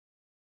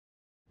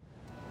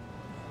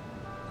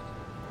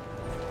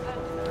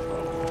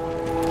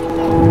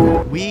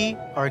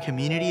are a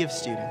community of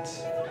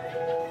students.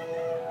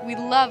 We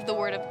love the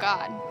Word of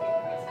God.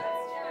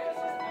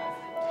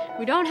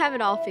 We don't have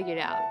it all figured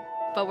out,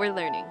 but we're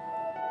learning.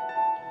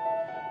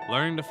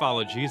 Learning to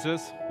follow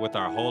Jesus with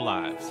our whole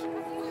lives.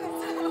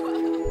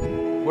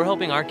 We're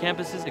hoping our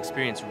campuses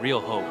experience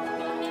real hope.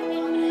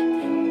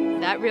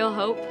 That real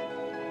hope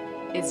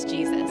is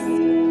Jesus.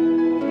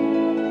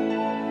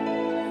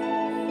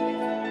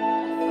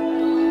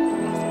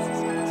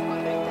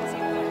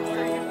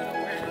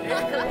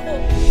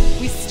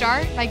 We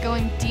start by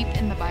going deep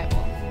in the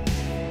Bible.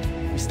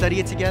 We study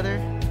it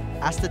together,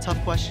 ask the tough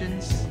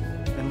questions,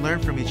 and learn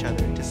from each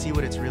other to see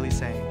what it's really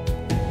saying.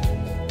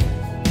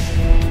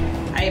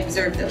 I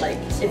observed that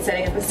it's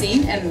setting up a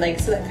scene, and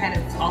so that kind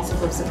of also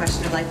flips the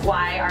question of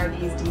why are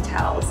these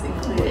details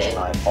included?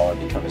 Paul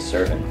had become a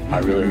servant. I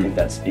really think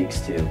that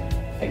speaks to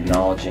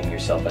acknowledging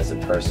yourself as a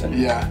person.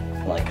 Yeah.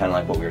 Kind of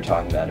like what we were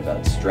talking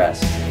about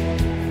stress.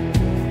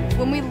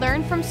 When we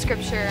learn from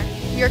Scripture,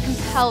 we are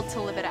compelled to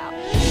live it out.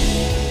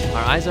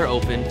 Our eyes are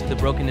open to the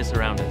brokenness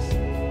around us,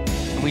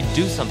 and we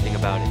do something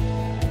about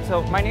it.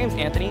 So my name's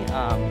Anthony.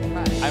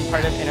 I'm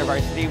part of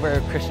Intervarsity. We're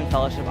a Christian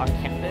fellowship on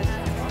campus.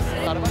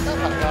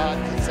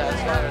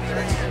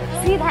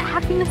 See, that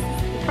happiness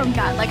is from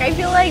God. I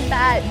feel like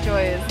that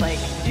joy is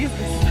Jesus.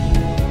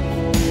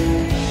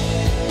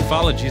 We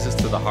follow Jesus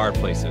to the hard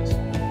places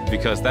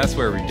because that's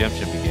where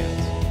redemption begins.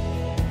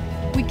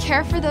 We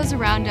care for those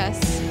around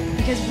us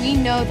because we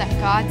know that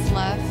God's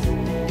love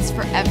is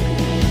for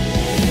everyone.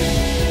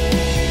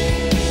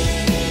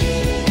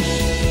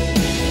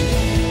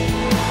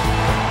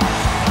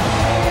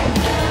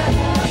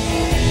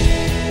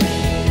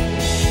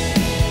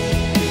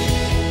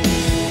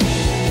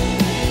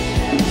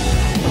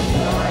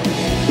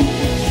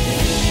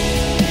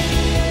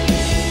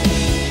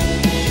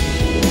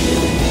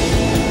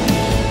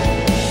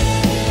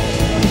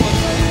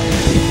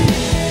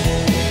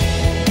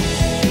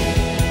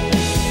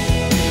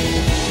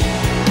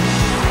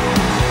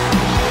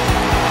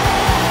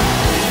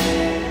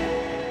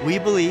 We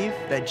believe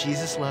that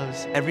Jesus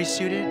loves every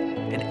student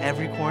in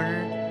every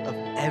corner of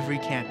every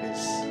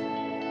campus.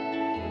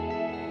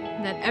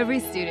 That every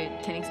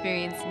student can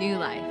experience new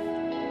life.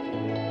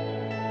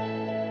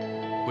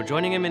 We're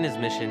joining him in his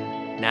mission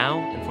now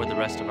and for the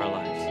rest of our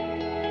lives.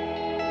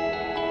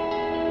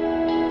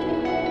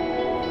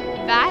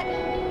 That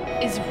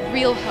is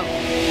real hope.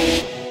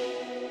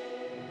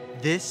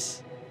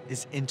 This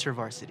is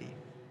Intervarsity.